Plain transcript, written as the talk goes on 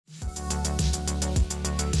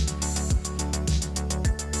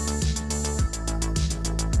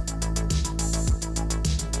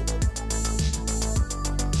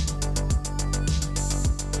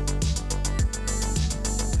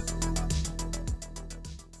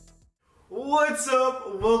What's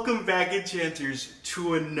up? Welcome back, enchanters,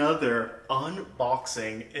 to another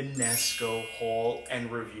unboxing Enesco haul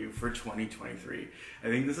and review for 2023. I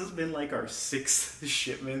think this has been like our 6th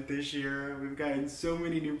shipment this year. We've gotten so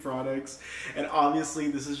many new products, and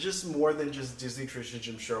obviously this is just more than just Disney Traditions,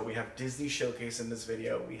 I'm sure. We have Disney Showcase in this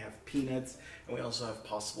video, we have Peanuts, and we also have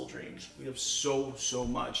Possible Dreams. We have so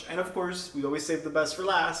much. And of course, we always save the best for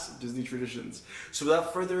last, Disney Traditions. So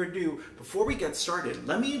without further ado, before we get started,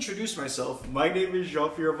 let me introduce myself. My name is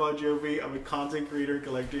Jean-Pierre Bon Jovi. I'm a content creator and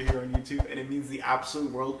collector here on YouTube, and it means the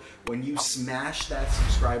absolute world when you smash that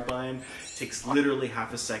subscribe button. It takes literally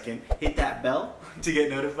half a second. Hit that bell to get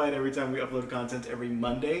notified every time we upload content every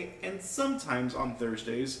Monday and sometimes on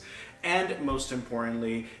Thursdays. And most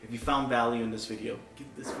importantly, if you found value in this video, give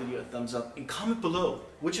this video a thumbs up and comment below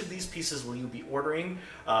which of these pieces will you be ordering,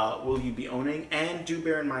 will you be owning, and do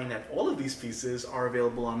bear in mind that all of these pieces are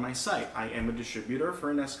available on my site. I am a distributor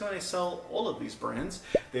for Enesco and I sell all of these brands.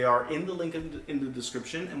 They are in the link in the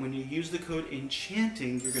description, and when you use the code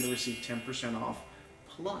ENCHANTING, you're going to receive 10% off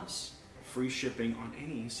plus free shipping on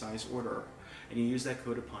any size order. And you use that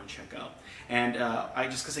code upon checkout. And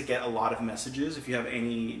because I get a lot of messages, if you have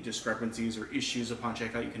any discrepancies or issues upon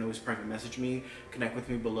checkout, you can always private message me, connect with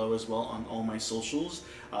me below as well on all my socials.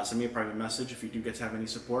 Send me a private message if you do get to have any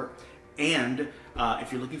support. And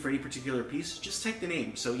if you're looking for any particular piece, just type the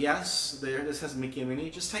name. So yes, this has Mickey and Minnie.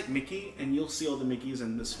 Just type Mickey and you'll see all the Mickeys,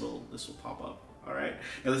 and this will pop up. All right.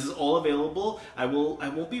 Now this is all available. I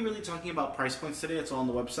won't be really talking about price points today. It's all on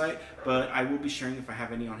the website, but I will be sharing if I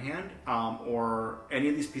have any on hand, or any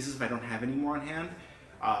of these pieces if I don't have any more on hand.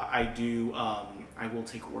 I will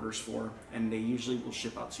take orders for, and they usually will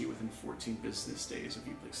ship out to you within 14 business days if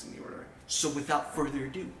you place in the order. So without further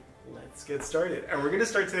ado, let's get started. And we're going to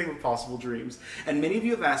start today with Possible Dreams. And many of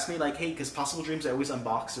you have asked me, like, hey, because Possible Dreams I always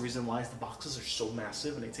unbox. The reason why is the boxes are so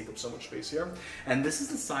massive and they take up so much space here. And this is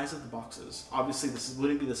the size of the boxes. Obviously,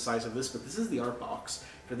 wouldn't be the size of this, but this is the art box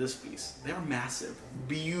for this piece. They're massive,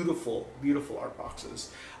 beautiful, beautiful art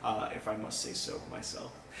boxes, if I must say so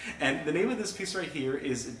myself. And the name of this piece right here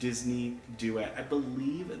is Disney Duet. I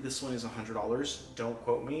believe this one is $100. Don't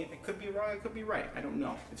quote me. It could be wrong, it could be right. I don't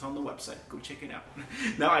know. It's on the website. Go check it out.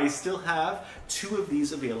 Now, I still have 2 of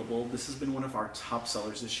these available. This has been one of our top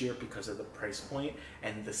sellers this year because of the price point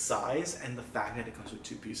and the size and the fact that it comes with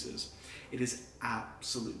 2 pieces. It is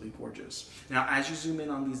absolutely gorgeous. Now, as you zoom in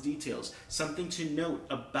on these details, something to note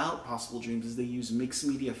about Possible Dreams is they use mixed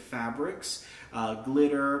media fabrics,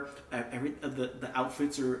 glitter. The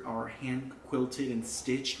outfits are hand quilted and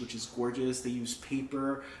stitched, which is gorgeous. They use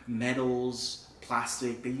paper, metals,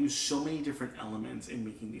 plastic. They use so many different elements in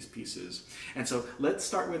making these pieces. And so let's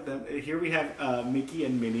start with them. Here we have Mickey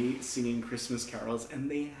and Minnie singing Christmas carols, and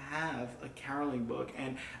they have a caroling book.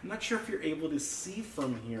 And I'm not sure if you're able to see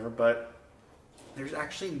from here, but there's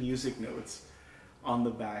actually music notes on the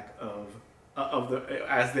back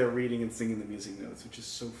as they're reading and singing the music notes, which is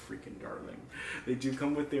so freaking darling. They do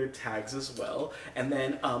come with their tags as well. And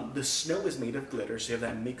then the snow is made of glitter, so you have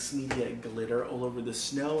that mixed media glitter all over the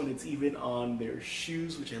snow, and it's even on their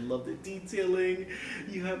shoes, which I love the detailing.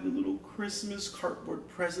 You have the little Christmas cardboard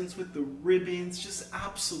presents with the ribbons, just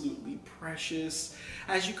absolutely precious.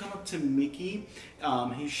 As you come up to Mickey,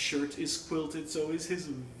 his shirt is quilted, so is his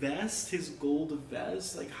vest, his gold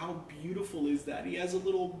vest. Like, how beautiful is that? He has a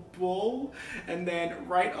little bow. And then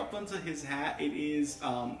right up onto his hat, it is,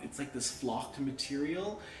 it's like this flocked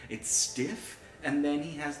material. It's stiff. And then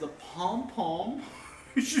he has the pom-pom.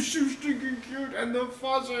 It's just so stinking cute. And the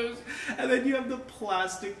fuzzers. And then you have the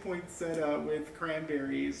plastic poinsettia with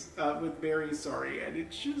cranberries, with berries, sorry. And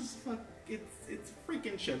it's just, it's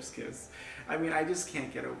freaking chef's kiss. I mean, I just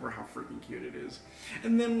can't get over how freaking cute it is.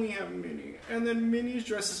 And then we have Minnie. And then Minnie's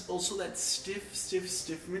dress is also that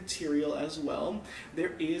stiff material as well.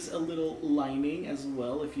 There is a little lining as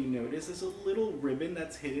well, if you notice. There's a little ribbon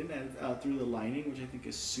that's hidden through the lining, which I think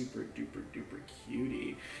is super duper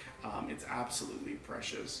cutie. It's absolutely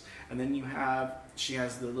precious. And then she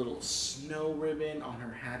has the little snow ribbon on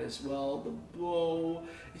her hat as well, the bow.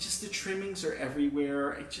 It's just, the trimmings are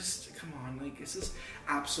everywhere. Come on, like, this is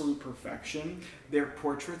absolute perfection. Their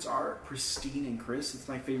portraits are pristine and crisp. It's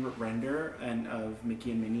my favorite render of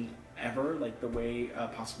Mickey and Minnie ever, like the way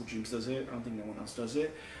Possible Dreams does it. I don't think no one else does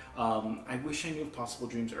it. I wish I knew of Possible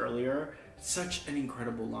Dreams earlier. Such an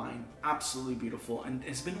incredible line, absolutely beautiful, and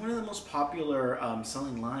it's been one of the most popular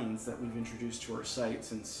selling lines that we've introduced to our site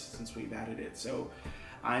since we've added it. So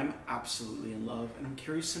I'm absolutely in love, and I'm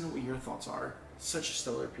curious to know what your thoughts are. Such a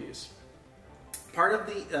stellar piece. Part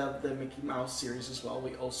of the Mickey Mouse series as well,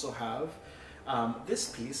 we also have this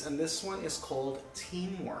piece, and this one is called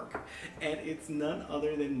Teamwork, and it's none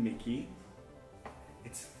other than Mickey,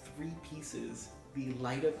 It's 3 pieces. The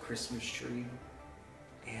light up Christmas tree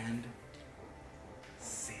and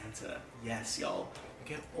Santa. Yes, y'all.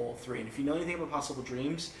 You get all 3. And if you know anything about Possible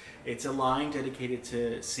Dreams, it's a line dedicated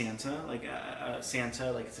to Santa, like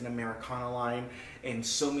Santa, like it's an Americana line, and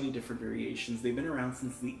so many different variations. They've been around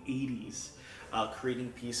since the 80s,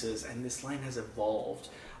 creating pieces, and this line has evolved.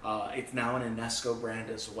 It's now an Enesco brand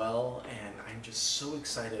as well, and I'm just so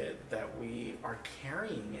excited that we are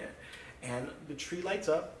carrying it. And the tree lights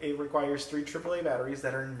up. It requires 3 AAA batteries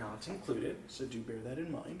that are not included, so do bear that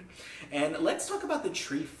in mind. And let's talk about the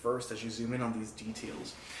tree first as you zoom in on these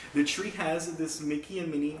details. The tree has this Mickey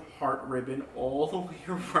and Minnie heart ribbon all the way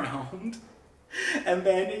around. And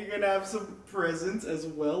then you're gonna have some presents as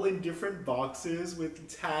well in different boxes with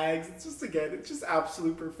tags. It's just, again, it's just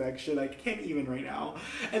absolute perfection. I can't even right now.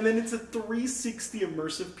 And then it's a 360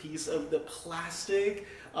 immersive piece of the plastic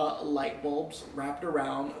light bulbs wrapped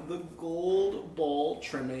around, the gold ball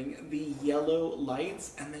trimming, the yellow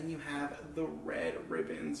lights, and then you have the red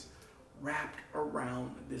ribbons wrapped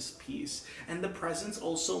around this piece. And the presents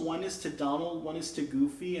also, one is to Donald, one is to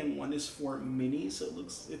Goofy, and one is for Minnie. So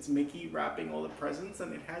it's Mickey wrapping all the presents,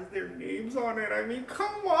 and it has their names on it. I mean,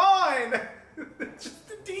 come on! Just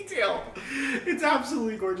the detail. It's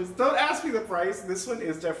absolutely gorgeous. Don't ask me the price. This one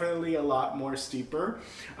is definitely a lot more steeper,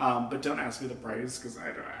 but don't ask me the price because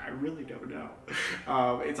I really don't know.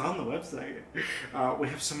 It's on the website. We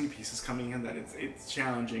have so many pieces coming in that it's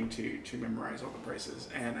challenging to memorize all the prices,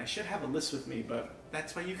 and I should have a list with me, but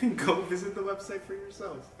that's why you can go visit the website for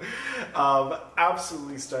yourselves.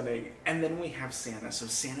 Absolutely stunning. And then we have Santa. So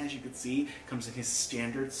Santa, as you can see, comes in his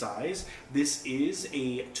standard size. This is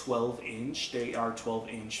a 12-inch. They are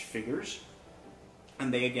 12-inch figures.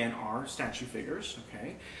 And they, again, are statue figures,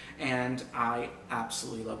 okay? And I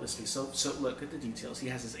absolutely love this piece. So look at the details. He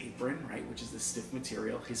has his apron, right, which is this stiff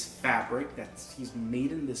material. His fabric, he's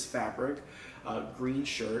made in this fabric, green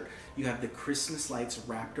shirt. You have the Christmas lights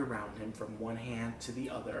wrapped around him from one hand to the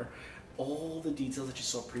other. All the details that you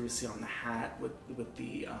saw previously on the hat with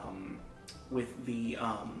the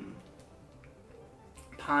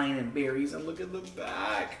pine and berries. And look at the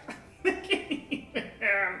back.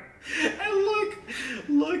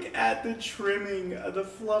 And look at the trimming, the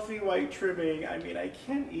fluffy white trimming. I mean, I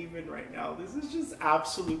can't even right now. This is just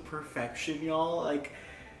absolute perfection, y'all. Like,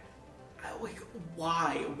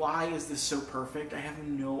 why is this so perfect? I have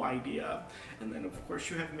no idea. And then of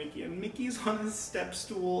course you have Mickey, and Mickey's on his step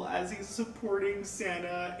stool as he's supporting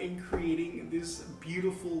Santa in creating this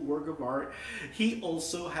beautiful work of art. He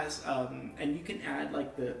also has, and you can add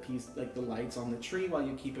like the piece, like the lights on the tree while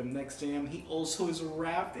you keep him next to him. He also is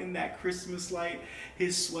wrapped in that Christmas light.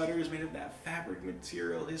 His sweater is made of that fabric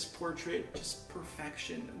material. His portrait, just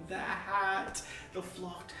perfection. The hat, the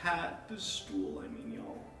flocked hat, the stool. I mean,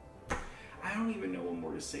 y'all, I don't even know what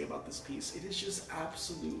more to say about this piece. It is just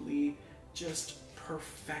absolutely just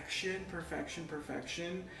perfection, perfection,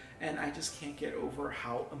 perfection. And I just can't get over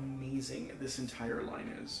how amazing this entire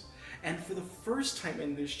line is. And for the first time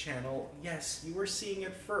in this channel, yes, you are seeing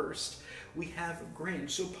it first, we have Grinch.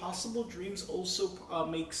 So Possible Dreams also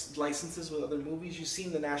makes licenses with other movies. You've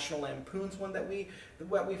seen the National Lampoon's one that we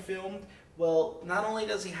filmed. Well, not only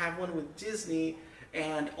does he have one with Disney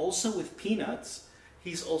and also with Peanuts,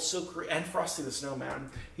 he's also, and Frosty the Snowman,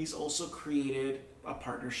 he's also created a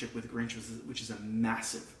partnership with Grinch, which is a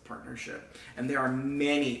massive partnership. And there are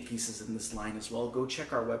many pieces in this line as well. Go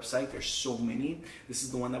check our website, there's so many. This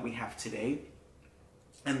is the one that we have today.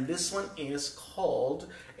 And this one is called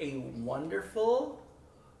A Wonderful,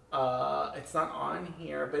 it's not on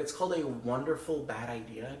here, but it's called A Wonderful Bad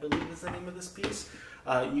Idea, I believe is the name of this piece.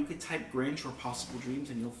 You could type Grinch or Possible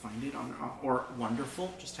Dreams and you'll find it on, or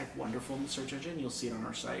Wonderful, just type Wonderful in the search engine, you'll see it on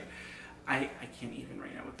our site. I can't even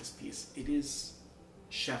right now with this piece. It is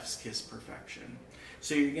chef's kiss perfection.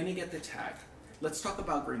 So you're gonna get the tag. Let's talk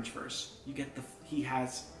about Grinch first. You get he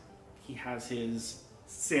has his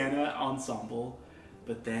Santa ensemble,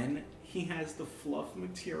 but then he has the fluff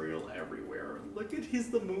material everywhere. Look at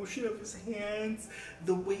the motion of his hands,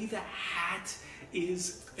 the way the hat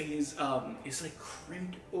is like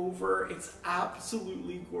crimped over. It's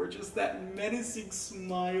absolutely gorgeous. That menacing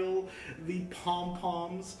smile, the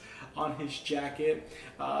pom-poms on his jacket.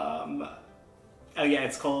 Oh yeah,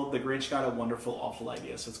 it's called The Grinch Got a Wonderful Awful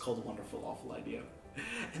Idea. So it's called A Wonderful Awful Idea.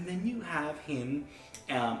 And then you have him,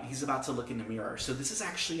 he's about to look in the mirror. So this is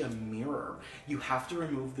actually a mirror. You have to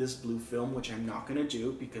remove this blue film, which I'm not gonna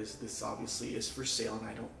do because this obviously is for sale and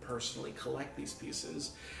I don't personally collect these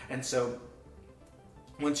pieces. And so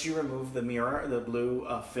once you remove the mirror, the blue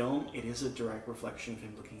film, it is a direct reflection of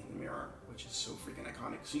him looking in the mirror, which is so freaking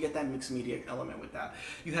iconic. So you get that mixed media element with that.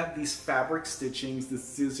 You have these fabric stitchings, the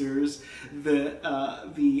scissors,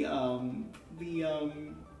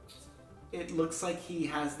 it looks like he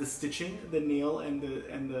has the stitching, the nail and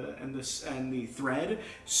the thread.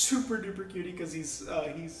 Super duper cutie because he's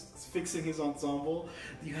fixing his ensemble.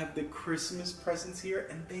 You have the Christmas presents here,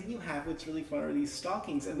 and then you have what's really fun are these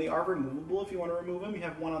stockings, and they are removable if you want to remove them. You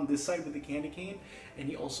have one on this side with the candy cane, and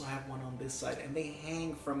you also have one on this side, and they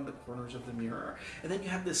hang from the corners of the mirror. And then you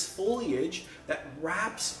have this foliage that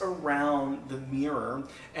wraps around the mirror,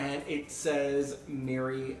 and it says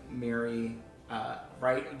Mary, Mary.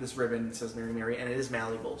 Right, this ribbon says Mary Mary, and it is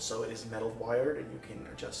malleable, so it is metal wired, and you can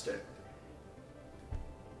adjust it.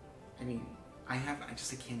 I mean, I can't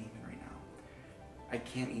even right now. I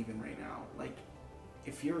can't even right now. Like,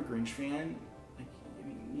 if you're a Grinch fan, like, I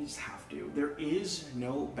mean, you just have to. There is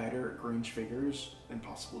no better Grinch figures than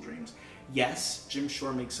Possible Dreams. Yes, Jim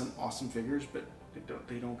Shore makes some awesome figures, but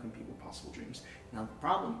they don't compete with Possible Dreams. Now the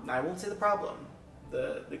problem, I won't say the problem,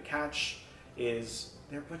 the catch is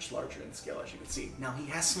they're much larger in scale, as you can see. Now he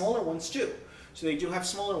has smaller ones too. So they do have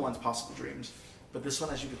smaller ones, Possible Dreams. But this one,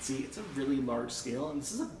 as you can see, it's a really large scale, and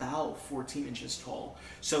this is about 14 inches tall.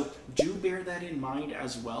 So do bear that in mind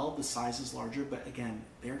as well. The size is larger, but again,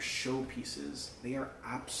 they're showpieces. They are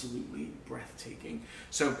absolutely breathtaking.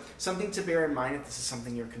 So something to bear in mind if this is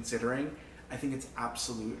something you're considering. I think it's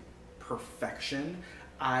absolute perfection.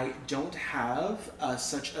 I don't have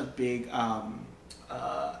such a big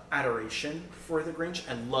adoration for the Grinch.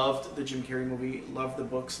 I loved the Jim Carrey movie, loved the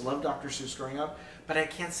books, loved Dr. Seuss growing up, but I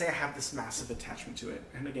can't say I have this massive attachment to it.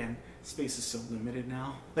 And again, space is so limited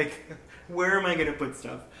now. Like, where am I gonna put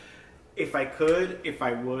stuff? If I could, if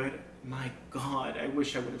I would, my God, I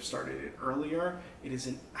wish I would have started it earlier. It is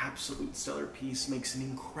an absolute stellar piece, makes an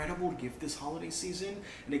incredible gift this holiday season.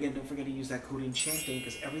 And again, don't forget to use that code ENCHANTING,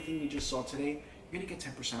 because everything you just saw today, you're gonna get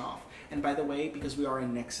 10% off. And by the way, because we are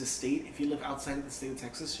in Nexus state, if you live outside of the state of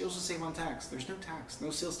Texas, you also save on tax. There's no tax, no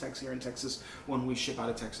sales tax here in Texas when we ship out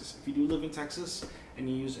of Texas. If you do live in Texas and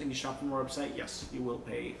you shop from our website, yes, you will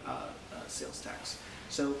pay sales tax.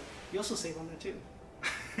 So you also save on that too.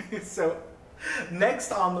 So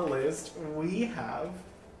next on the list, we have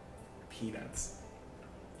Peanuts.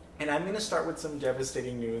 And I'm going to start with some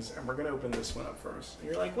devastating news, and we're going to open this one up first. And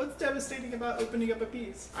you're like, what's devastating about opening up a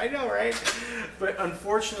piece? I know, right? But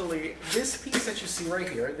unfortunately, this piece that you see right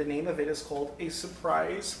here, the name of it is called A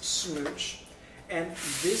Surprise Smooch. And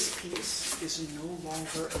this piece is no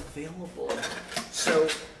longer available. So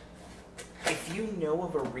if you know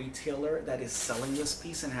of a retailer that is selling this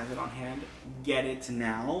piece and has it on hand, get it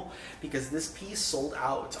now, because this piece sold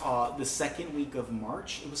out the second week of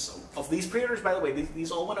March. It was of these pre-orders, by the way,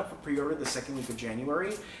 these all went up for pre-order the second week of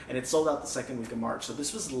January, and it sold out the second week of March. So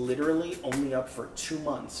this was literally only up for 2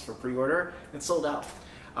 months for pre-order, and it sold out.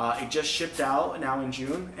 It just shipped out now in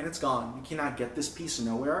June, and it's gone. You cannot get this piece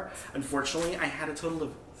nowhere. Unfortunately, I had a total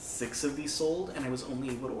of 6 of these sold, and I was only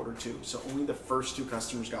able to order 2. So only the first 2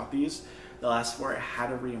 customers got these. The last 4, I had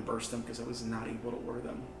to reimburse them because I was not able to order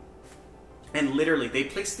them. And literally, they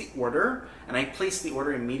placed the order, and I placed the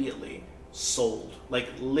order immediately. Sold. Like,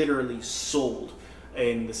 literally sold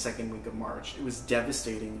in the second week of March. It was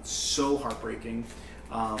devastating, so heartbreaking,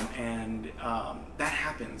 that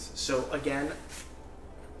happens. So again,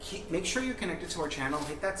 make sure you're connected to our channel,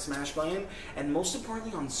 hit that smash button, and most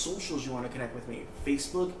importantly on socials you want to connect with me,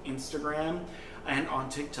 Facebook, Instagram, and on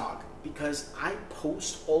TikTok, because I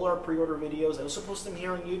post all our pre-order videos. I also post them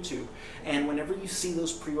here on YouTube, and whenever you see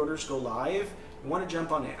those pre-orders go live, you want to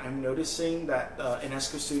jump on it. I'm noticing that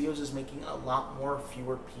Enesco Studios is making a lot more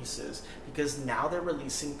fewer pieces, because now they're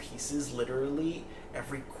releasing pieces literally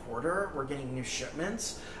every quarter. We're getting new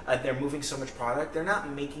shipments. They're moving so much product. They're not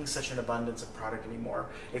making such an abundance of product anymore.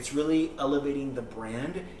 It's really elevating the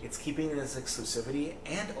brand. It's keeping its exclusivity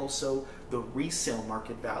and also the resale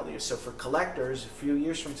market value. So for collectors, a few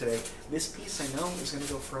years from today, this piece I know is going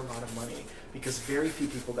to go for a lot of money because very few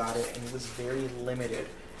people got it, and it was very limited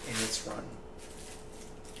in its run.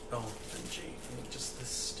 Oh, MG, just the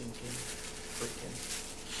stinking freaking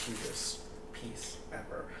cutest piece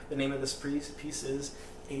ever. The name of this piece is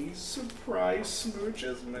A Surprise Smooch,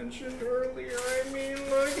 as mentioned earlier. I mean,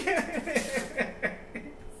 look at it.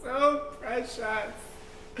 So precious.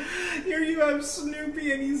 Here you have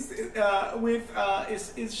Snoopy, and he's with,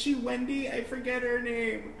 is she Wendy? I forget her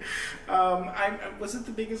name. I wasn't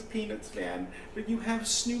the biggest Peanuts fan, but you have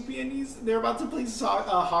Snoopy, and they're about to play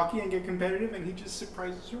hockey and get competitive, and he just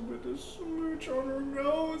surprises her with a smooch on her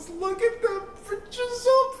nose. Look at them, just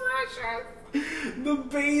so precious. The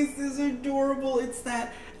base is adorable. It's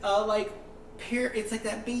that, like, it's like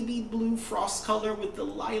that baby blue frost color with the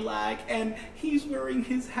lilac, and he's wearing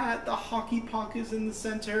his hat, the hockey puck is in the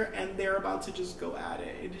center, and they're about to just go at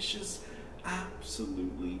it. It is just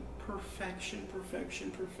absolutely perfection,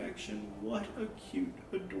 perfection, perfection. What a cute,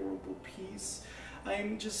 adorable piece.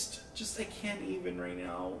 I'm just I can't even right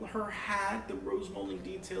now. Her hat, the rose molding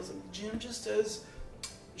details, and Jim just does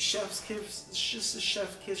chef's kiss, just a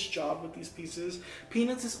chef kiss job with these pieces.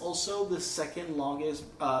 Peanuts is also the second longest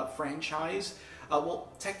franchise.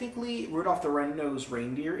 Well, technically Rudolph the Red-Nosed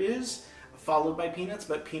Reindeer is, followed by Peanuts,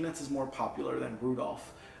 but Peanuts is more popular than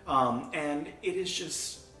Rudolph. And it is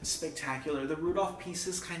just spectacular. The Rudolph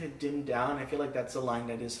pieces kind of dimmed down. I feel like that's a line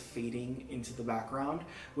that is fading into the background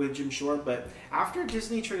with Jim Shore, but after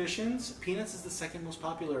Disney traditions, Peanuts is the second most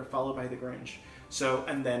popular, followed by the Grinch. So,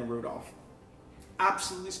 and then Rudolph.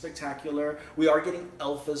 Absolutely spectacular. We are getting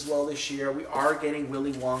Elf as well this year. We are getting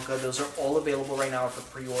Willy Wonka. Those are all available right now for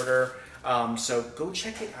pre-order. So go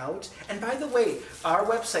check it out. And by the way, our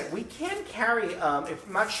website, we can carry, if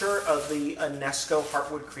I'm not sure of the Enesco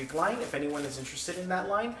Heartwood Creek line, if anyone is interested in that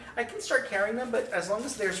line, I can start carrying them, but as long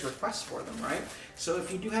as there's requests for them, right? So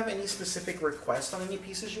if you do have any specific requests on any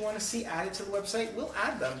pieces you want to see added to the website, we'll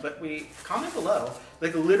add them, but we comment below.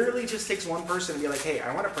 Like literally just takes one person to be like, hey,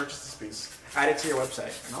 I want to purchase this piece. Add it to your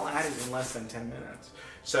website, and I'll add it in less than 10 minutes.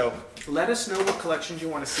 So let us know what collections you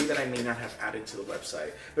want to see that I may not have added to the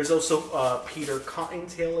website. There's also Peter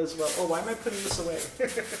Cottontail as well. Oh, why am I putting this away?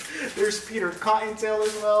 There's Peter Cottontail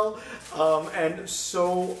as well, and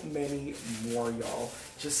so many more, y'all.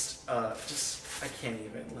 Just I can't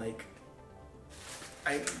even, like,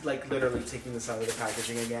 I like literally taking this out of the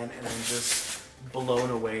packaging again, and I'm just blown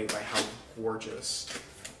away by how gorgeous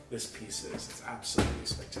this piece is. It's absolutely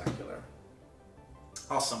spectacular.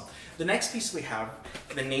 Awesome. The next piece we have,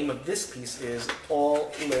 the name of this piece is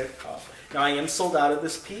All Lit Up. Now I am sold out of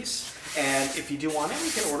this piece, and if you do want it, we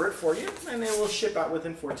can order it for you, and it will ship out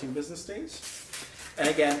within 14 business days. And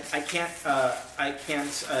again, I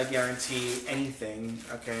can't guarantee anything.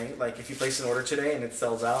 Okay, like if you place an order today and it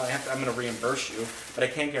sells out, I'm going to reimburse you, but I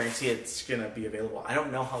can't guarantee it's going to be available. I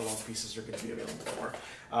don't know how long pieces are going to be available for.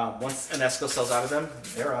 Once Enesco sells out of them,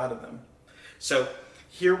 they're out of them. So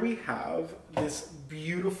here we have this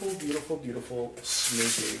beautiful, beautiful, beautiful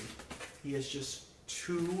Snoopy. He is just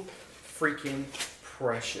too freaking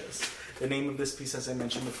precious. The name of this piece, as I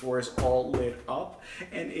mentioned before, is All Lit Up,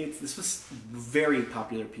 and this was a very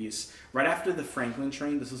popular piece. Right after the Franklin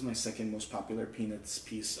train, this was my second most popular Peanuts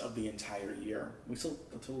piece of the entire year. We sold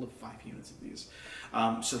a total of 5 units of these.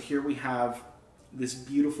 So here we have this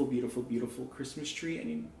beautiful, beautiful, beautiful Christmas tree,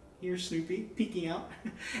 and here's Snoopy peeking out.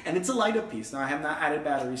 And it's a light up piece. Now I have not added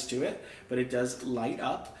batteries to it, but it does light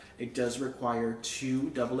up. It does require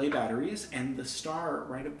 2 AA batteries, and the star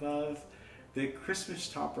right above the Christmas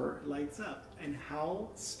topper lights up. And how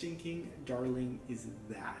stinking darling is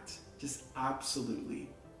that? Just absolutely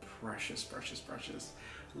precious, precious, precious.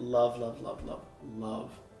 Love, love, love, love,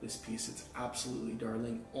 love this piece. It's absolutely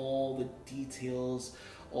darling. All the details,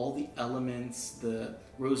 all the elements, the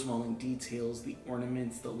rose molding details, the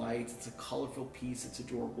ornaments, the lights. It's a colorful piece. It's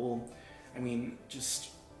adorable. I mean, just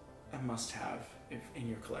a must-have in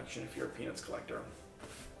your collection if you're a Peanuts collector.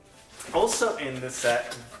 Also in this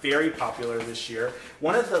set, very popular this year,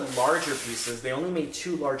 one of the larger pieces. They only made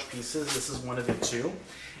 2 large pieces. This is one of the 2.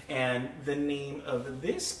 And the name of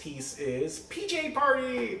this piece is PJ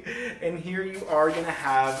Party. And here you are going to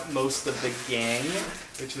have most of the gang,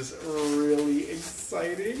 which is really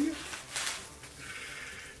exciting.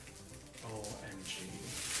 OMG.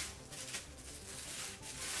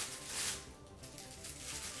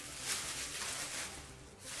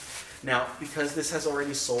 Now, because this has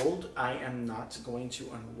already sold, I am not going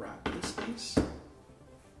to unwrap this piece.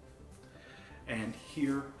 And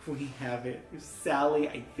here we have it. Sally,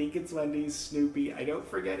 I think it's Wendy's, Snoopy, I don't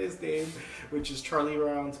forget his name, which is Charlie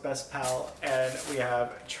Brown's best pal, and we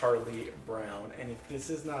have Charlie Brown. And if this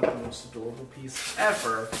is not the most adorable piece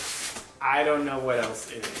ever, I don't know what else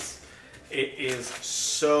is. It is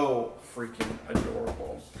so freaking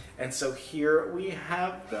adorable. And so here we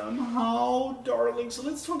have them. How darling. So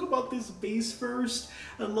let's talk about this base first.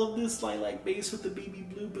 I love this lilac base with the baby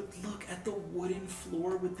blue, but look at the wooden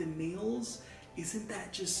floor with the nails. Isn't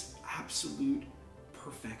that just absolute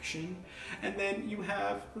perfection? And then you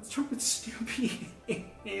have, let's start with Snoopy in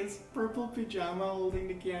his purple pajama holding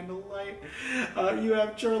the candlelight. You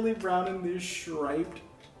have Charlie Brown in this striped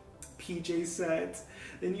PJ set.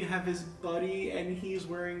 Then you have his buddy, and he's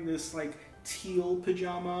wearing this like teal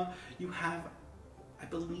pajama. You have I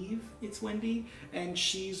believe it's Wendy, and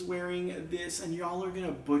she's wearing this, and y'all are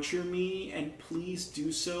gonna butcher me, and please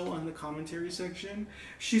do so on the commentary section.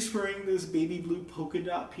 She's wearing this baby blue polka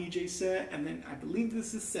dot PJ set, and then I believe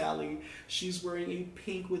this is Sally. She's wearing a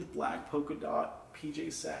pink with black polka dot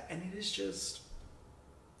PJ set, and it is just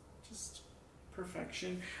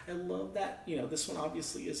perfection. I love that, you know, this one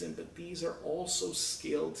obviously isn't, but these are also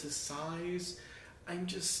scaled to size. I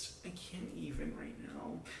can't even right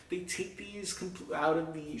now. They take these out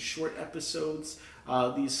of the short episodes,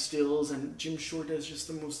 these stills, and Jim Shore does just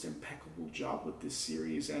the most impeccable job with this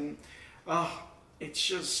series, and it's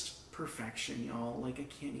just perfection, y'all. Like, I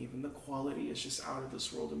can't even. The quality is just out of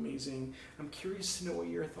this world amazing. I'm curious to know what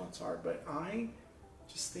your thoughts are, but I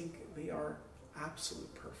just think they are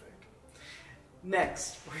absolutely perfect.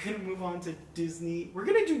 Next, we're going to move on to Disney. We're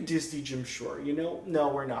going to do Disney Jim Shore, you know? No,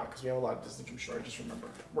 we're not, because we have a lot of Disney Jim Shore. Just remember,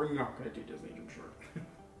 we're not going to do Disney Jim Shore.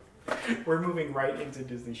 We're moving right into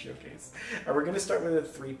Disney Showcase. And we're going to start with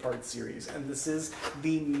a 3-part series, and this is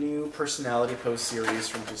the new personality post series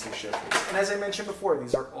from Disney Showcase. And as I mentioned before,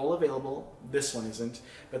 these are all available. This one isn't,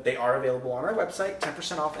 but they are available on our website,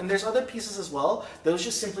 10% off. And there's other pieces as well. Those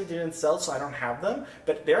just simply didn't sell, so I don't have them,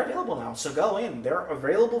 but they're available now. So go in. They're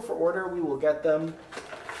available for order. We will get them.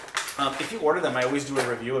 If you order them, I always do a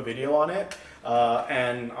review, a video on it.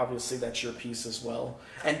 And obviously that's your piece as well.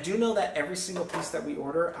 And do know that every single piece that we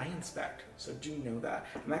order, I inspect. So do know that.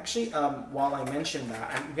 I'm actually, while I mention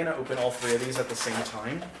that, I'm going to open all 3 of these at the same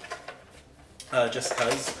time. Just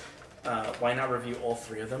because, why not review all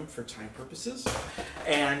 3 of them for time purposes?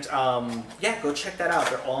 And yeah, go check that out.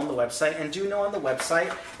 They're all on the website. And do know on the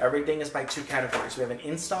website, everything is by 2 categories. We have an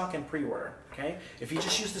in-stock and pre-order. Okay? If you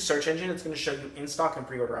just use the search engine, it's going to show you in-stock and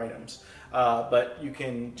pre-order items. But you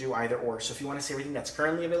can do either or. So if you want to see everything that's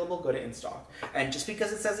currently available, go to in-stock. And just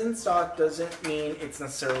because it says in-stock doesn't mean it's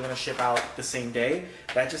necessarily going to ship out the same day.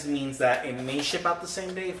 That just means that it may ship out the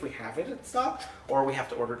same day if we have it in stock, or we have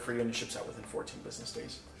to order it for you and it ships out within 14 business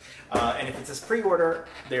days. And if it says pre-order,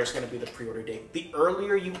 there's going to be the pre-order date. The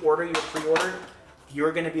earlier you order your pre-order,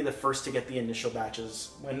 you're going to be the first to get the initial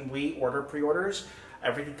batches. When we order pre-orders,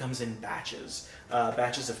 everything comes in batches.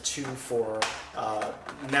 Batches of 2 for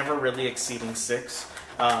never really exceeding 6.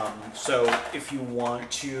 So if you want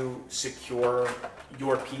to secure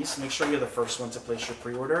your piece, make sure you're the first one to place your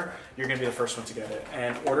pre-order. You're going to be the first one to get it.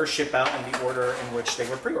 And order ship out in the order in which they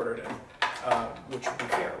were pre-ordered in, which would be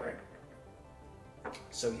fair, right?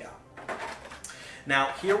 So yeah.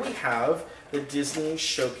 Now here we have the Disney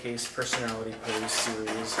Showcase Personality Pose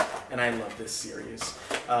series, and I love this series.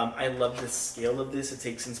 I love the scale of this. It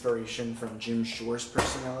takes inspiration from Jim Shore's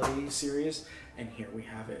personality series, and here we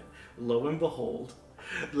have it. Lo and behold,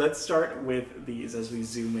 let's start with these as we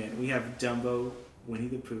zoom in. We have Dumbo, Winnie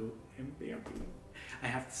the Pooh, and Bambi. I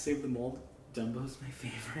have to say them all. Dumbo's my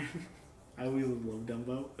favorite. I always love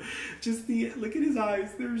Dumbo. Just look at his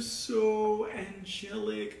eyes. They're so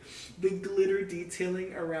angelic. The glitter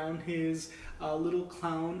detailing around his little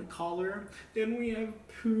clown collar. Then we have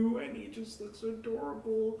Pooh, and he just looks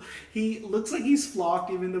adorable. He looks like he's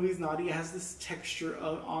flocked, even though he's not. He has this texture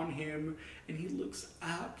on him, and he looks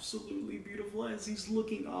absolutely beautiful as he's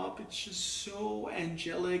looking up. It's just so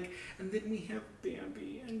angelic. And then we have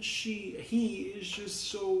Bambi, and he is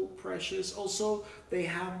just so precious. Also, they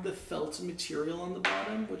have the felt material on the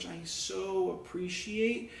bottom, which I so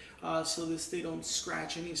appreciate, so they don't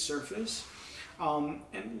scratch any surface.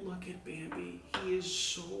 And look at Bambi. He is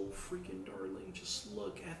so freaking darling. Just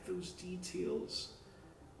look at those details.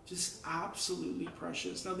 Just absolutely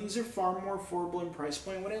precious. Now, these are far more affordable in price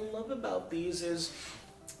point. What I love about these is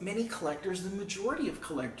many collectors, the majority of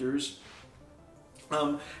collectors,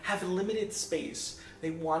 have limited space.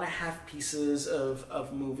 They want to have pieces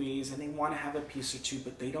of movies, and they want to have a piece or 2,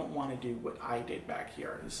 but they don't want to do what I did back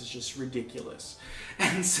here. This is just ridiculous.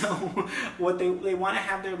 And so what they want to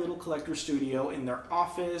have their little collector studio in their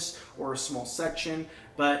office or a small section,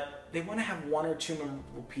 but they want to have 1 or 2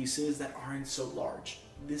 memorable pieces that aren't so large.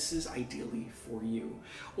 This is ideally for you.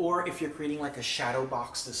 Or if you're creating like a shadow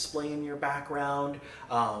box display in your background,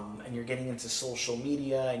 and you're getting into social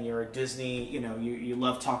media, and you're a Disney, you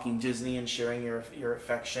love talking Disney and sharing your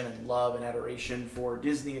affection and love and adoration for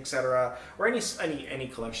Disney, etc., or any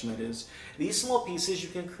collection that is. These small pieces, you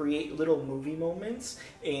can create little movie moments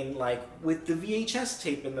in, like, with the VHS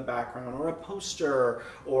tape in the background, or a poster,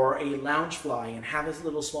 or a lounge fly, and have this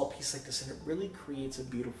little small piece like this, and it really creates a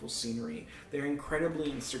beautiful scenery. They're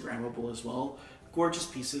incredibly Instagrammable as well. Gorgeous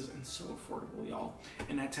pieces and so affordable, y'all.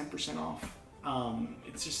 And at 10% off,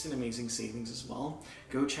 It's just an amazing savings as well.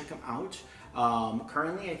 Go check them out.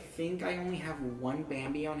 Currently, I think I only have 1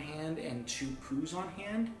 Bambi on hand and 2 Poos on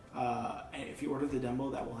hand. And if you order the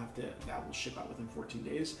Dumbo, that will ship out within 14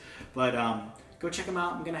 days. But go check them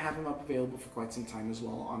out. I'm gonna have them up available for quite some time as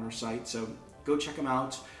well on our site. So go check them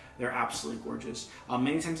out. They're absolutely gorgeous.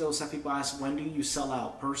 Many times I will have people ask, when do you sell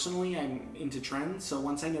out? Personally, I'm into trends. So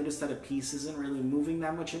once I notice that a piece isn't really moving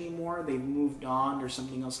that much anymore, they've moved on, there's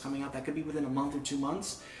something else coming out, that could be within a month or 2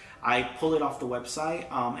 months, I pull it off the website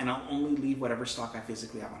and I'll only leave whatever stock I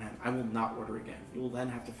physically have on hand. I will not order again. You will then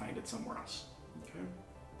have to find it somewhere else. Okay?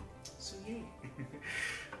 So yay.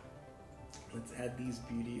 Let's add these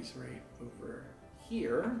beauties right over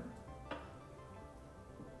here.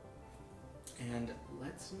 And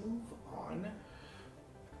let's move on.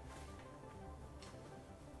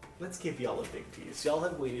 Let's give y'all a big piece. Y'all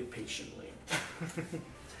have waited patiently.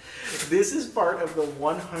 This is part of the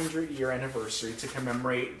 100-year anniversary to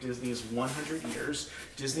commemorate Disney's 100 years.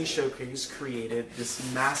 Disney Showcase created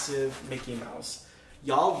this massive Mickey Mouse.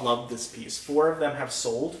 Y'all love this piece. 4 of them have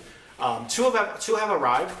sold. 2 have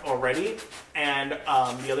arrived already, and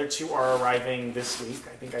the other 2 are arriving this week.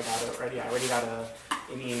 I think I got it already. I already got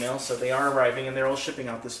an email, so they are arriving, and they're all shipping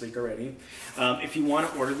out this week already. If you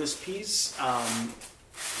want to order this piece,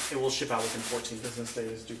 it will ship out within 14 business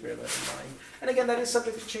days. Do bear that in mind. And again, that is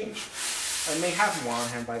subject to change. I may have more on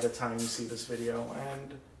hand by the time you see this video,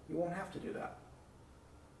 and you won't have to do that.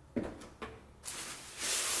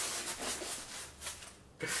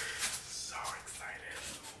 So excited.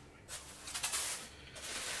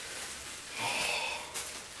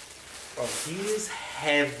 Oh, he is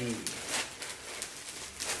heavy.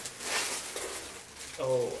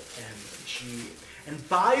 OMG. And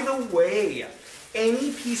by the way,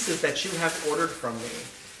 any pieces that you have ordered from me,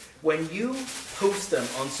 when you post them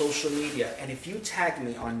on social media, and if you tag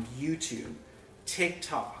me on YouTube,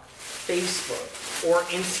 TikTok, Facebook, or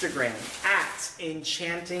Instagram at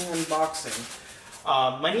Enchanting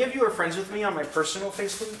Unboxing, many of you are friends with me on my personal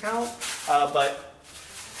Facebook account, but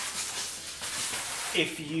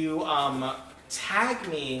if you tag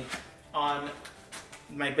me on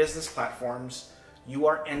my business platforms, you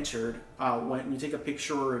are entered when you take a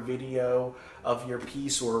picture or a video of your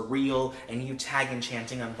piece or a reel and you tag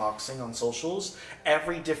Enchanting Unboxing on socials.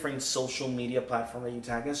 Every different social media platform that you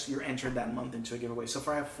tag us, you're entered that month into a giveaway. So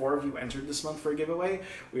far I have 4 of you entered this month for a giveaway.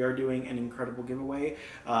 We are doing an incredible giveaway,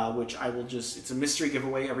 which I will it's a mystery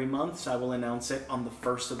giveaway every month, so I will announce it on the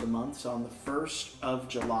 1st of the month. So on the 1st of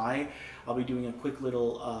July, I'll be doing a quick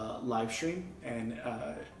little live stream, and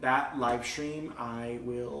that live stream I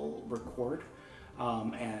will record.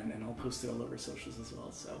 And I'll post it all over socials as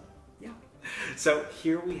well, so yeah. So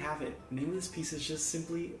here we have it. The name of this piece is just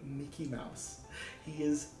simply Mickey Mouse. He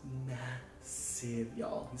is massive,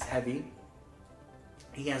 y'all. He's heavy.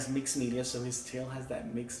 He has mixed media, so his tail has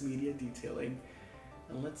that mixed media detailing.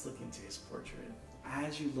 And let's look into his portrait.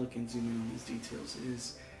 As you look and zoom in on these details, it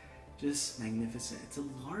is just magnificent. It's a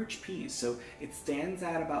large piece, so it stands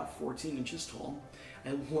at about 14 inches tall.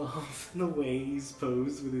 I love the way he's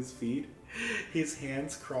posed with his feet. His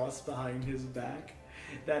hands crossed behind his back,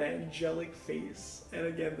 that angelic face, and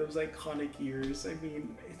again, those iconic ears. I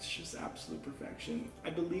mean, it's just absolute perfection. I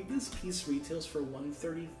believe this piece retails for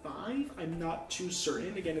 $135. I'm not too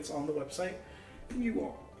certain. Again, it's on the website. And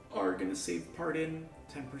you are going to save part in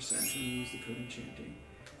 10% when you use the code Enchanting.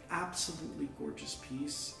 Absolutely gorgeous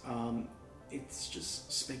piece. It's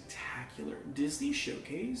just spectacular. Disney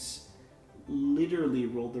Showcase literally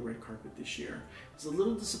rolled the red carpet this year. I was a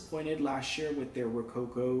little disappointed last year with their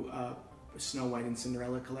Rococo Snow White and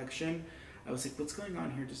Cinderella collection. I was like, what's going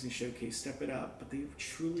on here, Disney Showcase? Step it up. But they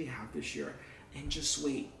truly have this year. And just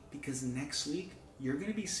wait, because next week, you're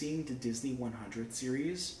going to be seeing the Disney 100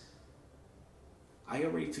 series. I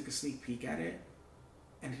already took a sneak peek at it,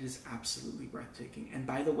 and it is absolutely breathtaking. And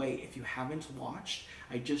by the way, if you haven't watched,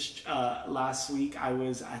 I just, last week I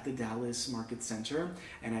was at the Dallas Market Center,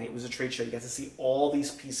 and it was a trade show. You got to see all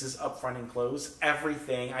these pieces up front and close,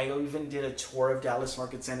 everything. I even did a tour of Dallas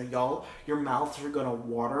Market Center. Y'all, your mouths are gonna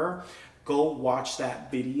water. Go watch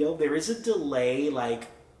that video. There is a delay, like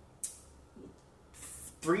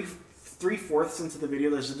three-fourths into the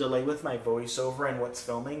video. There's a delay with my voiceover and what's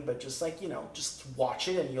filming, but just like, you know, just watch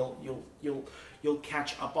it and you'll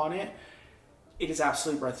catch up on it. It is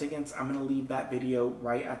absolutely breathtaking. I'm going to leave that video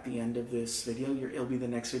right at the end of this video. It'll be the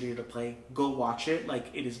next video to play. Go watch it. Like,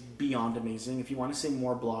 it is beyond amazing. If you want to see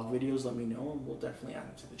more blog videos, let me know, and we'll definitely add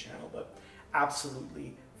them to the channel. But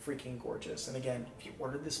absolutely freaking gorgeous. And again, if you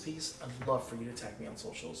ordered this piece, I'd love for you to tag me on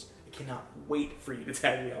socials. I cannot wait for you to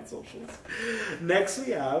tag me on socials. Next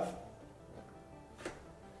we have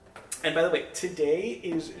And by the way, today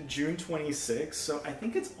is June 26th, so I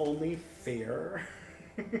think it's only fair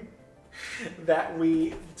that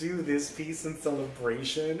we do this piece in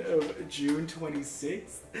celebration of June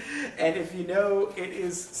 26th. And if you know,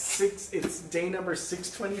 it's day number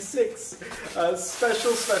 626. A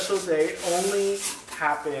special day, only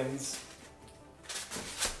happens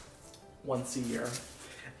once a year.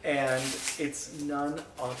 And it's none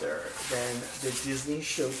other than the Disney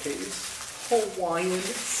Showcase Hawaiian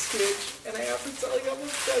Stitch. And I have to tell you, I'm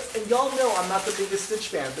obsessed. And y'all know I'm not the biggest Stitch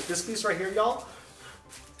fan, but this piece right here, y'all,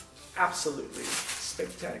 absolutely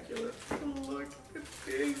spectacular. Look at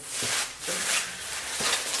this.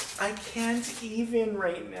 I can't even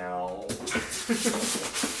right now.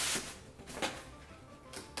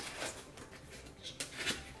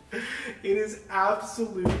 It is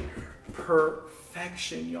absolute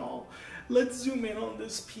perfection, y'all. Let's zoom in on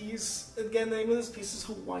this piece. Again, the name of this piece is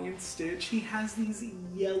Hawaiian Stitch. He has these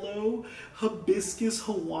yellow hibiscus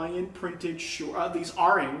Hawaiian printed shorts, these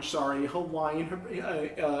orange, sorry, Hawaiian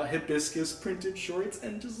hibiscus printed shorts,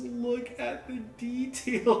 and just look at the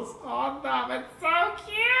details on them. It's so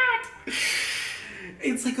cute.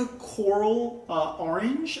 It's like a coral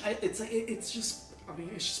orange. It's just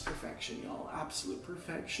perfection, y'all. Absolute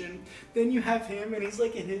perfection. Then you have him, and he's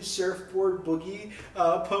like in his surfboard boogie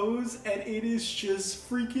pose, and it is just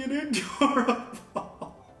freaking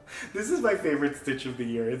adorable. This is my favorite Stitch of the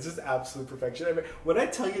year. It's just absolute perfection. I mean, when I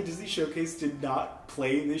tell you Disney Showcase did not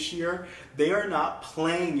play this year, they are not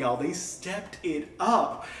playing, y'all. They stepped it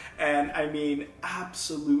up. And I mean,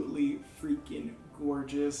 absolutely freaking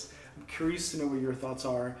gorgeous. I'm curious to know what your thoughts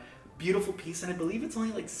are. Beautiful piece, and I believe it's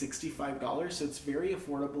only like $65, so it's very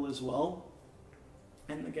affordable as well.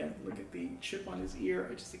 And again, look at the chip on his ear.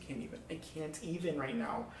 I can't even right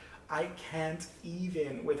now. I can't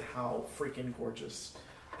even with how freaking gorgeous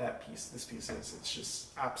this piece is. It's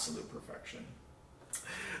just absolute perfection.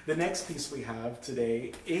 The next piece we have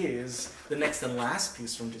today is the next and last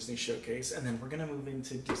piece from Disney Showcase, and then we're going to move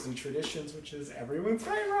into Disney Traditions, which is everyone's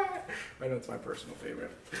favorite. I know it's my personal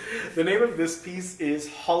favorite. The name of this piece is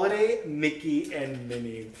Holiday Mickey and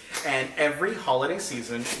Minnie. And every holiday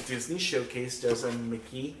season, Disney Showcase does a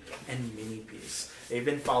Mickey and Minnie piece. They've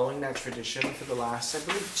been following that tradition for the last, I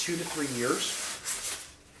believe, 2 to 3 years.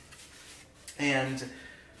 And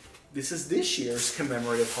this is this year's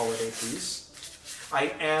commemorative holiday piece.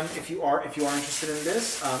 If you are interested in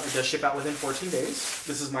this, it does ship out within 14 days.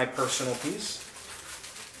 This is my personal piece.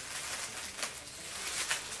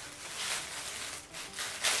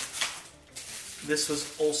 This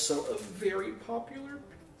was also a very popular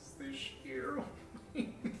piece this year.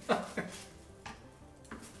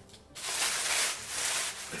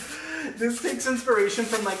 This takes inspiration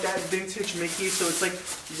from like that vintage Mickey, so it's like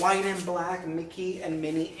white and black Mickey and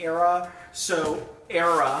Minnie era. So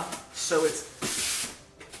it's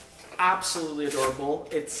absolutely adorable.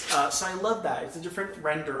 So I love that. It's a different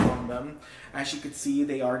render on them. As you can see,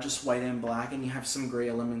 they are just white and black, and you have some gray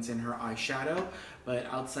elements in her eyeshadow. But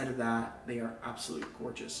outside of that, they are absolutely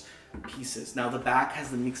gorgeous pieces. Now the back has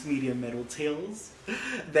the mixed media metal tails.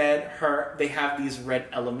 Then they have these red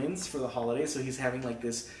elements for the holiday. So he's having like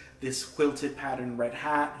this quilted pattern red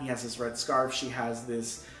hat. He has this red scarf. She has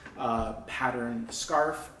this pattern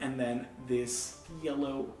scarf, and then this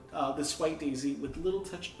yellow, this white daisy with a little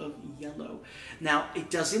touch of yellow. Now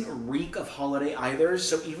it doesn't reek of holiday either.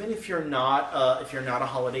 So even if you're not a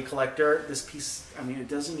holiday collector, this piece, I mean, it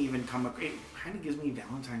doesn't even come. It kind of gives me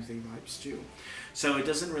Valentine's Day vibes too. So it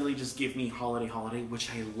doesn't really just give me holiday,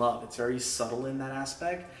 which I love. It's very subtle in that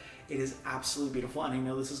aspect. It is absolutely beautiful, and I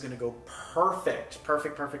know this is going to go perfect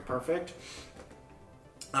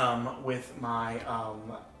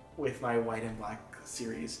with my white and black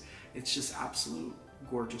series. It's just absolute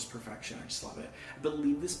gorgeous perfection. I just love it. I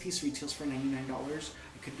believe this piece retails for $99.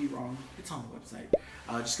 I could be wrong. It's on the website.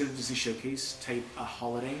 Just go to Disney Showcase, type a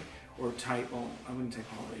holiday, or type, well, I wouldn't type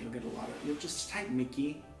holiday. You'll get a lot of, you'll just type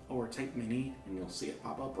Mickey or type Minnie, and you'll see it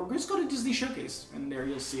pop up. Or just go to Disney Showcase, and there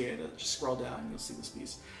you'll see it. Just scroll down, and you'll see this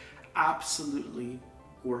piece. Absolutely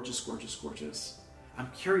gorgeous, gorgeous, gorgeous. I'm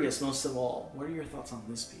curious, most of all, what are your thoughts on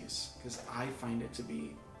this piece? Because I find it to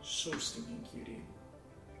be so stinking cutie.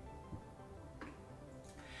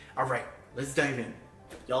 All right, let's dive in.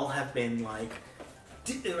 Y'all have been like,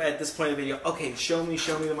 at this point of the video, okay, show me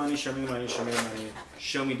the money, show me the money, show me the money,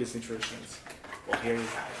 show me Disney Traditions. Well, here you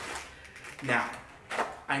have it. Now,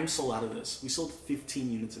 I'm sold out of this. We sold 15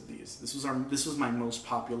 units of these. This was my most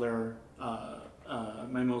popular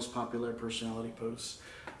personality post.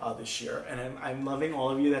 this year, and I'm loving all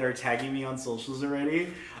of you that are tagging me on socials already,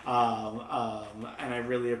 and I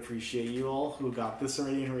really appreciate you all who got this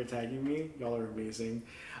already and who are tagging me. Y'all are amazing.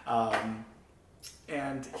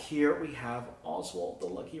 And here we have Oswald the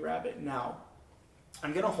Lucky Rabbit. Now,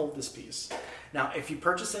 I'm going to hold this piece. Now, if you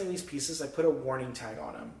purchase any of these pieces, I put a warning tag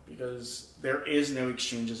on them because there is no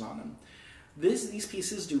exchanges on them. These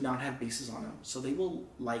pieces do not have bases on them, so they will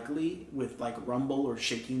likely, with like rumble or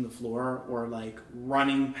shaking the floor or like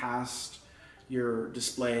running past your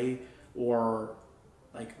display or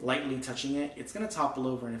like lightly touching it, it's going to topple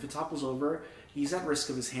over. And if it topples over, he's at risk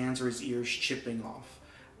of his hands or his ears chipping off.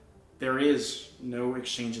 There is no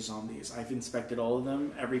exchanges on these. I've inspected all of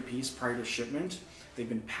them, every piece prior to shipment. They've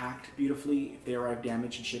been packed beautifully. If they arrive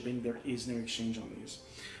damaged in shipping, there is no exchange on these.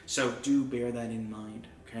 So do bear that in mind,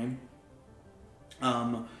 okay?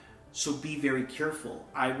 So be very careful.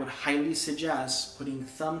 I would highly suggest putting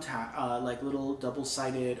thumbtack, like little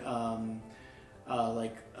double-sided, not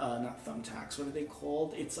thumbtacks, what are they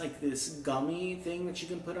called? It's like this gummy thing that you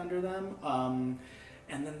can put under them.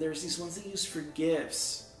 And then there's these ones they use for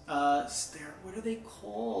gifts. What are they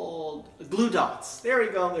called? Glue dots. There we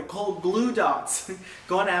go. They're called glue dots.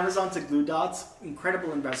 Go on Amazon to glue dots.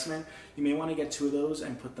 Incredible investment. You may want to get 2 of those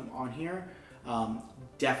and put them on here.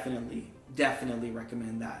 Definitely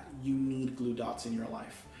recommend that. You need glue dots in your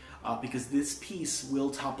life because this piece will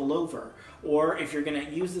topple over. Or if you're going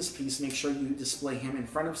to use this piece, make sure you display him in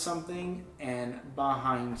front of something and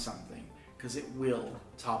behind something because it will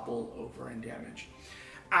topple over and damage.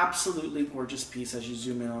 Absolutely gorgeous piece as you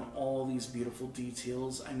zoom in on all these beautiful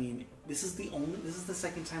details. I mean, this is the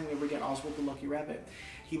second time we ever get Oswald the Lucky Rabbit.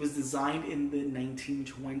 He was designed in the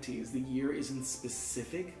 1920s. The year isn't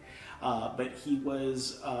specific, but he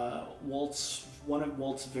was one of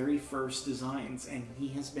Walt's very first designs, and he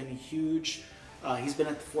has been a huge, he's been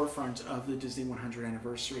at the forefront of the Disney 100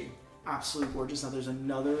 anniversary. Absolutely gorgeous. Now there's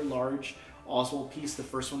another large Oswald piece, the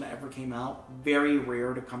first one that ever came out, very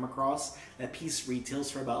rare to come across. That piece retails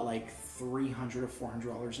for about like $300 or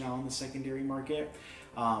 $400 now on the secondary market,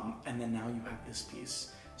 and then now you have this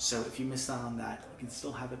piece. So if you missed out on that, you can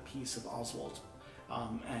still have a piece of Oswald,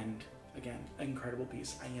 and again, an incredible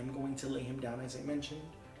piece. I am going to lay him down as I mentioned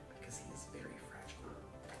because he is very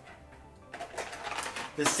fragile.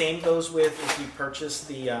 The same goes with if you purchase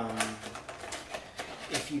the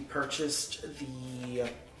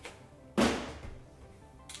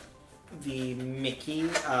Mickey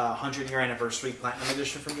 100-year anniversary platinum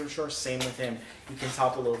edition from your store. Same with him. You can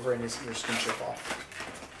topple over and his ears can chip off.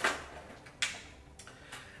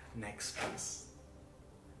 Next piece.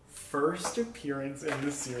 First appearance in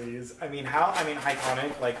the series. I mean,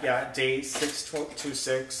 iconic. Like, yeah, day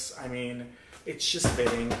 626. I mean, it's just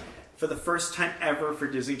fitting. For the first time ever for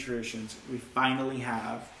Disney Traditions, we finally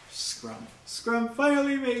have Scrum. Scrum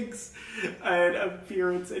finally makes an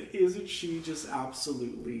appearance, and isn't she just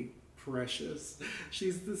absolutely precious?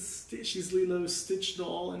 She's Lilo's Stitch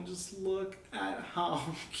doll, and just look at how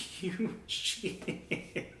cute she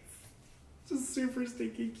is. Just super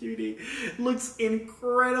stinky cutie. Looks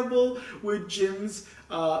incredible with Jim's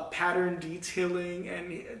pattern detailing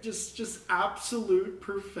and just absolute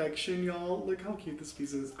perfection, y'all. Look how cute this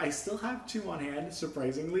piece is. I still have 2 on hand,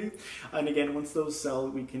 surprisingly. And again, once those sell,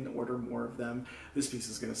 we can order more of them. This piece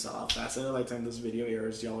is gonna sell out fast. I know by the time this video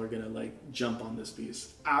airs, y'all are gonna like jump on this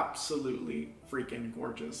piece. Absolutely freaking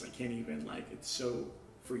gorgeous. I can't even, like, it's so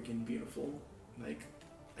freaking beautiful. Like,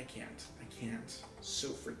 I can't. So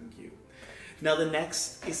freaking cute. Now the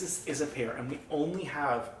next is a pair, and we only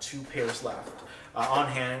have 2 pairs left on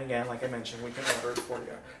hand. Again, like I mentioned, we can order it for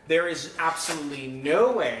you. There is absolutely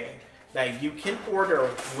no way that you can order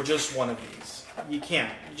just one of these. You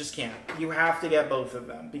can't. You just can't. You have to get both of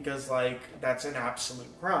them because, like, that's an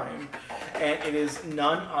absolute crime. And it is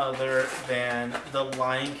none other than the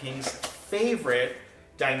Lion King's favorite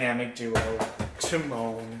dynamic duo,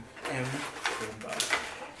 Timon and Pumbaa.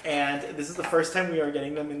 And this is the first time we are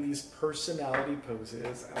getting them in these personality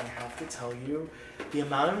poses. And I have to tell you, the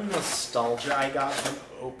amount of nostalgia I got from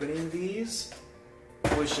opening these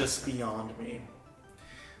was just beyond me.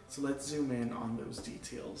 So let's zoom in on those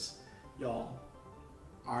details. Y'all,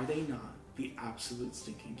 are they not the absolute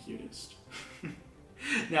stinking cutest?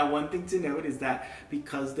 Now, one thing to note is that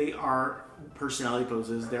because they are personality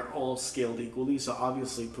poses, they're all scaled equally. So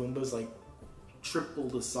obviously Pumbaa's like triple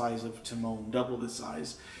the size of Timon, double the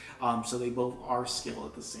size. So they both are scaled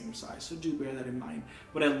at the same size. So do bear that in mind.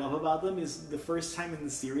 What I love about them is the first time in the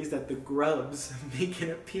series that the grubs make an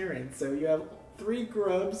appearance. So you have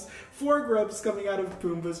 4 grubs coming out of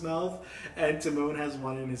Pumbaa's mouth, and Timon has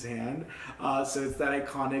one in his hand. So it's that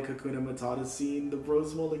iconic Hakuna Matata scene. The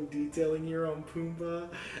rose molding detailing here on Pumbaa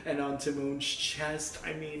and on Timon's chest.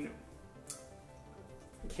 I mean,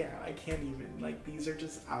 I can't even, like, these are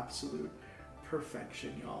just absolute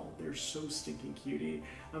perfection, y'all. They're so stinking cutie.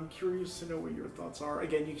 I'm curious to know what your thoughts are.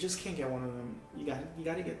 Again, you just can't get one of them. You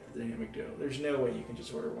gotta get the dynamic duo. There's no way you can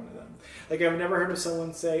just order one of them. Like, I've never heard of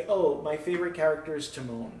someone say, oh, my favorite character is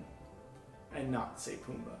Timon, and not say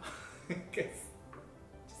Pumbaa.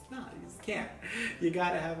 Just not. You just can't. You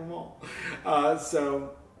gotta have them all.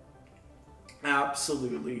 So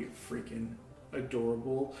absolutely freaking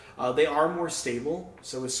adorable. They are more stable,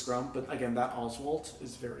 so is Scrump, but again, that Oswald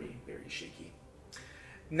is very, very shaky.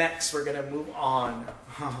 Next, we're gonna move on.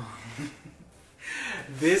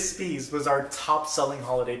 This piece was our top selling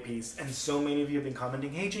holiday piece, and so many of you have been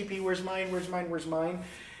commenting, hey JP, where's mine, where's mine, where's mine?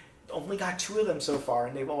 Only got 2 of them so far,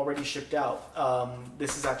 and they've already shipped out.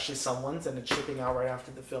 This is actually someone's, and it's shipping out right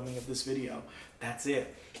after the filming of this video. That's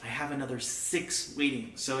it. I have another 6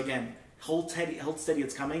 waiting. So again, hold steady,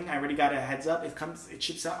 it's coming. I already got a heads up. It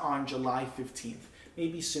ships out on July 15th,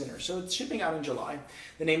 maybe sooner. So it's shipping out in July.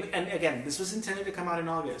 The name, and again, this was intended to come out in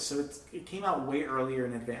August, so it came out way earlier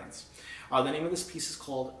in advance. The name of this piece is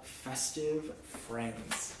called Festive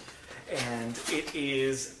Friends, and it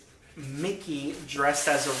is Mickey dressed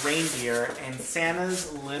as a reindeer and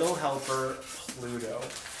Santa's little helper, Pluto.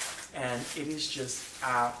 And it is just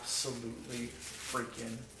absolutely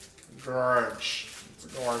freaking gorge. It's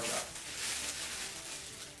gorgeous.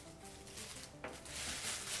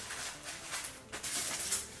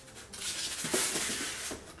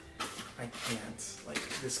 I can't. Like,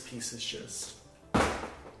 this piece is just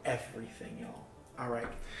everything, y'all. All right,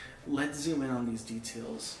 let's zoom in on these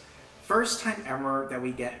details. First time ever that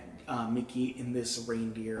we get Mickey in this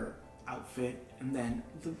reindeer outfit, and then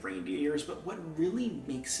the reindeer ears. But what really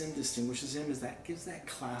makes him, distinguishes him, is that gives that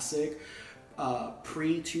classic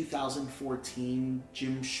pre-2014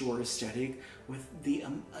 Jim Shore aesthetic with the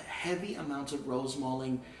heavy amount of rose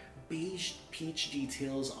mauling, beige peach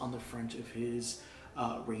details on the front of his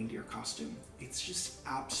reindeer costume. It's just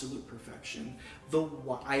absolute perfection. The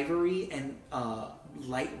ivory and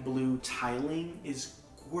light blue tiling is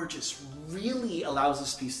gorgeous, really allows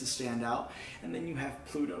this piece to stand out. And then you have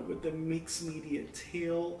Pluto with the mixed media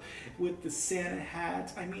tail, with the Santa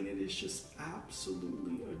hat. I mean, it is just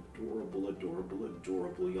absolutely adorable, adorable,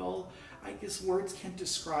 adorable, y'all. I guess words can't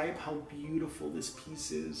describe how beautiful this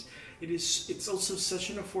piece is. It's also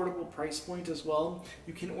such an affordable price point as well.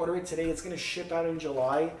 You can order it today. It's going to ship out in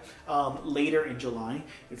July, later in July.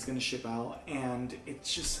 It's going to ship out, and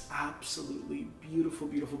it's just absolutely beautiful,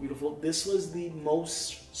 beautiful, beautiful. This was the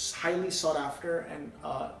most highly sought after and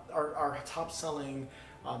our top selling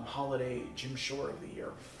holiday Jim Shore of the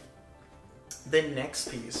year. The next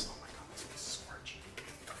piece, oh my god, this piece is gorgeous.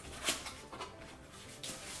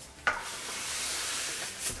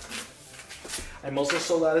 I'm also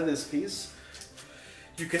sold out of this piece.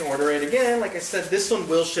 You can order it again. Like I said, this one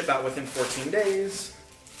will ship out within 14 days.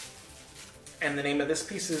 And the name of this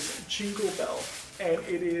piece is Jingle Bell. And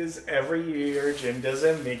it is every year Jim does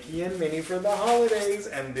a Mickey and Minnie for the holidays,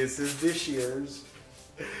 and this is this year's.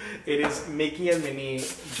 It is Mickey and Minnie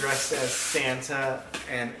dressed as Santa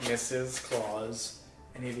and Mrs. Claus,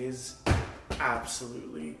 and it is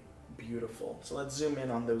absolutely beautiful. So let's zoom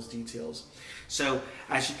in on those details. So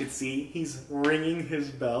as you can see, he's ringing his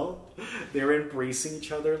bell. They're embracing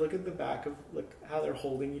each other. Look at the back of, look how they're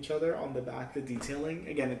holding each other on the back, the detailing.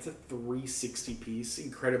 Again, it's a 360 piece,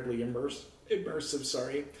 incredibly immersive,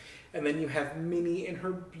 sorry. And then you have Minnie in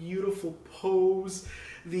her beautiful pose,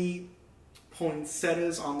 the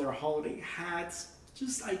poinsettias on their holiday hats,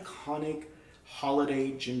 just iconic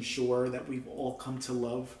holiday Jim Shore that we've all come to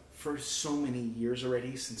love for so many years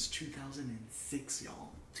already, since 2006,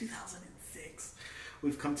 y'all. 2006.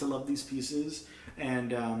 We've come to love these pieces,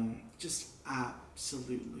 and just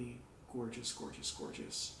absolutely gorgeous, gorgeous,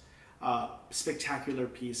 gorgeous. Spectacular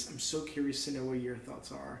piece. I'm so curious to know what your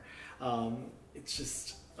thoughts are. It's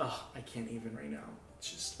just, I can't even right now.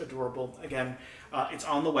 It's just adorable. Again, it's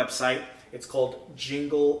on the website. It's called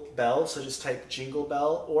Jingle Bell. So just type Jingle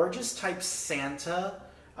Bell or just type Santa.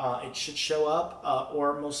 It should show up.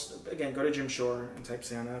 Or again, go to Jim Shore and type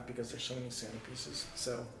Santa, because there's so many Santa pieces.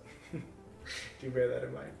 So do bear that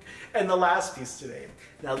in mind. And the last piece today.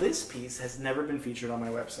 Now this piece has never been featured on my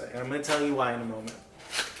website, and I'm going to tell you why in a moment.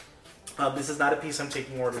 This is not a piece I'm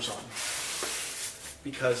taking orders on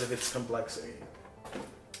because of its complexity.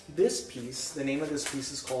 This piece, the name of this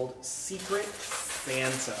piece is called Secret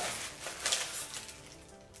Santa.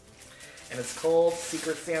 And it's called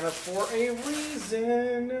Secret Santa for a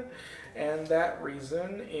reason. And that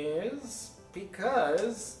reason is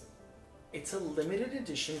because it's a limited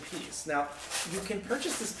edition piece. Now, you can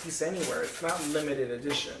purchase this piece anywhere. It's not limited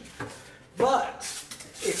edition. But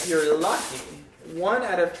if you're lucky, 1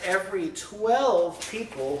 out of every 12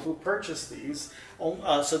 people who purchase these,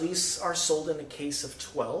 so these are sold in a case of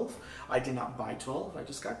 12. I did not buy 12, I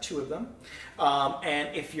just got 2 of them.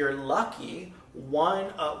 And if you're lucky,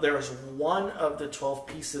 there is 1 of the 12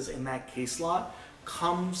 pieces in that case lot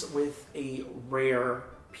comes with a rare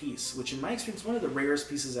piece, which in my experience is one of the rarest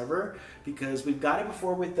pieces ever, because we've got it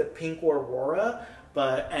before with the pink Aurora,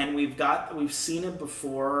 and we've seen it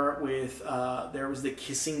before with there was the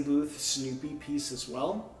Kissing Booth Snoopy piece as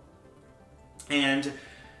well. And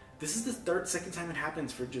this is the second time it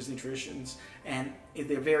happens for Disney Traditions. And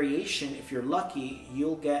the variation, if you're lucky,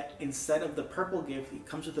 you'll get, instead of the purple gift, it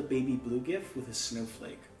comes with a baby blue gift with a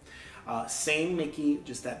snowflake. Same Mickey,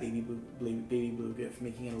 just that baby blue gift,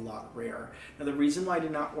 making it a lot rare. Now the reason why I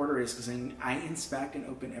did not order is because I inspect and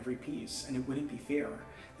open every piece, and it wouldn't be fair.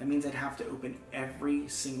 That means I'd have to open every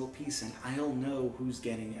single piece, and I'll know who's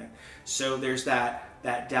getting it. So there's that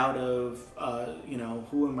doubt of, you know,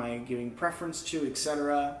 who am I giving preference to,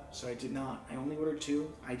 etc. So I did not. I only ordered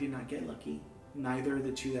 2. I did not get lucky. Neither of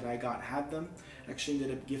the 2 that I got had them. Actually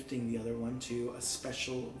ended up gifting the other one to a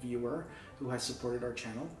special viewer who has supported our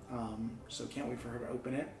channel. So can't wait for her to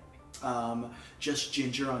open it. Just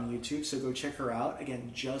Ginger on YouTube, so go check her out. Again,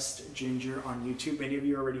 Just Ginger on YouTube. Many of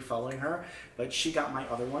you are already following her, but she got my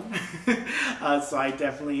other one. So I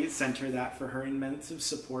definitely sent her that for her immense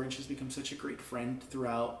support, and she's become such a great friend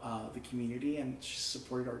throughout the community, and she's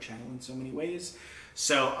supported our channel in so many ways.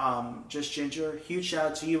 So Just Ginger, huge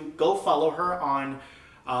shout out to you. Go follow her on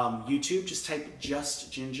YouTube. Just type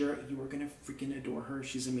Just Ginger. You are gonna freaking adore her.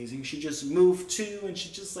 She's amazing. She just moved too, and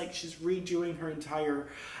she's redoing her entire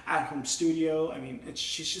at-home studio. I mean,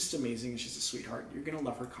 she's just amazing. She's a sweetheart. You're gonna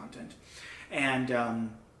love her content.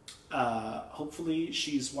 And hopefully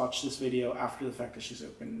she's watched this video after the fact that she's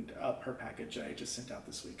opened up her package that I just sent out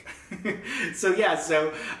this week. So yeah,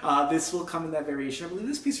 this will come in that variation. I believe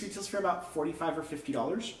this piece retails for about $45 or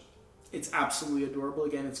 $50. It's absolutely adorable.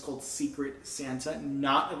 Again, it's called Secret Santa,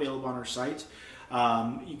 not available on our site.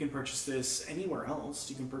 You can purchase this anywhere else.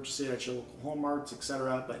 You can purchase it at your local Walmarts,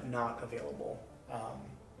 etc., but not available.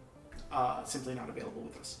 Simply not available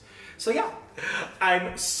with us. So yeah,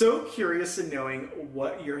 I'm so curious in knowing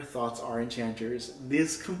what your thoughts are, Enchanters.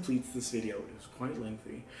 This completes this video. It was quite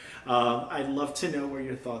lengthy. I'd love to know where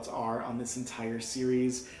your thoughts are on this entire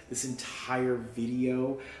series, this entire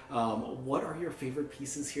video. What are your favorite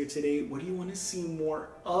pieces here today? What do you want to see more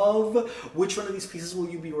of? Which one of these pieces will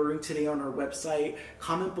you be ordering today on our website?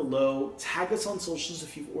 Comment below. Tag us on socials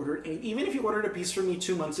if you've ordered. And even if you ordered a piece from me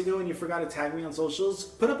 2 months ago and you forgot to tag me on socials,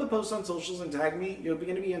 put up a post on socials and tag me. You're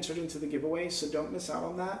going to be entered into the giveaway, so don't miss out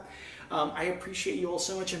on that. I appreciate you all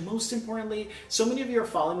so much, and most importantly, so many of you are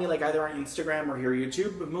following me like either on Instagram or here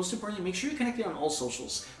YouTube, but most importantly, make sure you're connected on all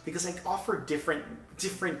socials, because I offer different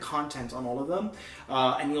content on all of them,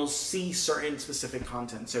 and you'll see certain specific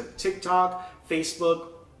content. So TikTok, Facebook,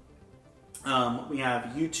 we have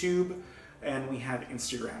YouTube, and we have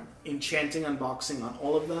Instagram. Enchanting unboxing on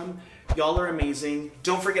all of them. Y'all are amazing.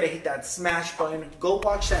 Don't forget to hit that smash button. Go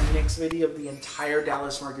watch that next video of the entire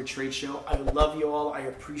Dallas Market Trade Show. I love you all. I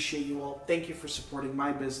appreciate you all. Thank you for supporting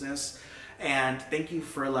my business. And thank you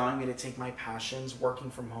for allowing me to take my passions, working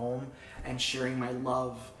from home, and sharing my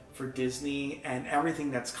love for Disney and everything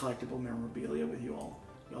that's collectible memorabilia with you all.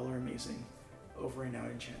 Y'all are amazing. Over and out,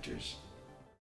 Enchanters.